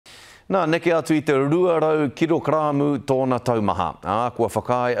Nā, neke atu I te 200 kilogramu tōna taumaha. Kua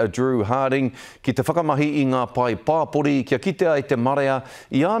whakai a Drew Harding ki te whakamahi I ngā pai pāpori kia kitea I te marea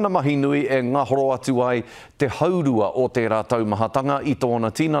I ana mahi nui e ngahoro atu ai te haurua o tērā taumahatanga I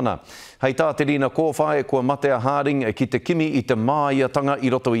tōna tinana. Hei tā te rina kōwhai kua matea Harding ki te kimi I te māiatanga I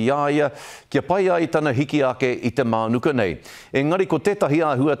roto I aia kia pai ai tana hiki ake I te mānuka nei. Engari ko tētahi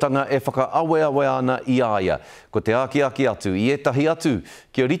āhuatanga e whakaaweawe ana I aia. Ko te aki atu I etahi atu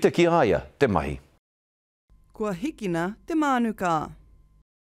kia rite ki aia te mahi. Kua hikina te mānuka.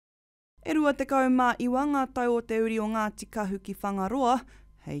 E rua te kaumā iwa ngā tau o te uri o ngā tikahu ki whangaroa,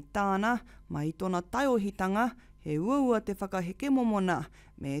 hei tāna, mai tōna taiohitanga, he uaua te whakaheke momona,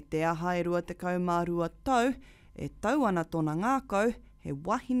 me te aha e rua te kaumā rua tau, e tau ana tōna ngākau, he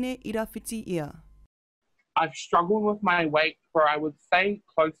wahine I rāwhiti ia. I've struggled with my weight for, I would say,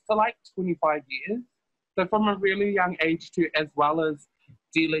 close to like 25 years. So from a really young age to as well as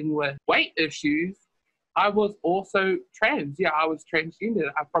dealing with weight issues, I was also trans. Yeah, I was transgender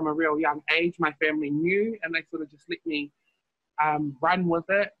from a real young age. My family knew and they sort of just let me run with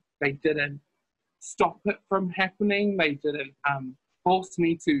it. They didn't stop it from happening. They didn't force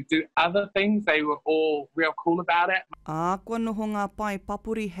me to do other things. They were all real cool about it. Kua noho ngā pai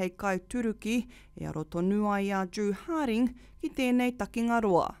papuri hei kai turuki, e aro tonu ai a Drew Harding ki tēnei takinga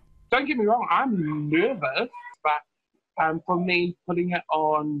roa. Don't get me wrong, I'm nervous, but for me, putting it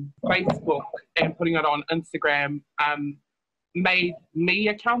on Facebook and putting it on Instagram made me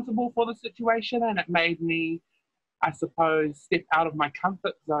accountable for the situation, and it made me, I suppose, step out of my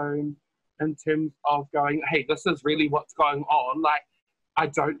comfort zone in terms of going, hey, this is really what's going on. Like, I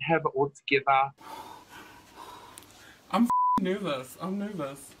don't have it all together. I'm nervous. I'm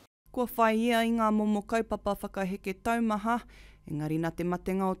nervous. Kua whai ia I ngā momo kaupapa whakaheke taumaha, engari nā te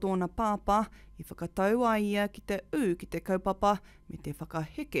matenga o tōna pāpā, I whakatau ai ia ki te ki te kaupapa me te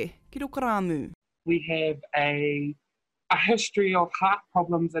whakaheke kilogramu. We have a history of heart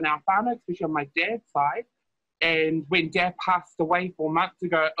problems in our whānau, especially on my dad's side. And when Dad passed away 4 months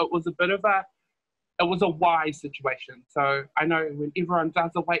ago, it was a why situation. So I know when everyone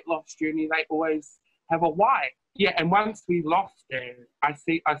does a weight loss journey, they always have a why. Yeah, and once we lost Dad, I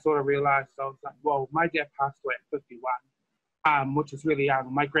sort of realised, I was like, well, my dad passed away at 51, which is really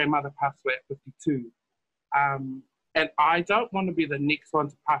young. My grandmother passed away at 52. And I don't want to be the next one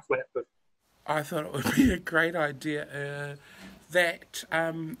to pass away at 50. I thought it would be a great idea that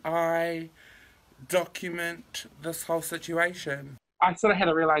I document this whole situation. I sort of had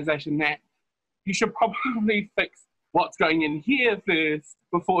a realisation that you should probably fix what's going in here first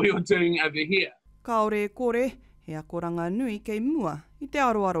before you're doing over here. Kaore kore, he akoranga nui kei mua I te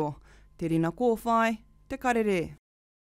aroaro. Te rina kōwhai, te Karere.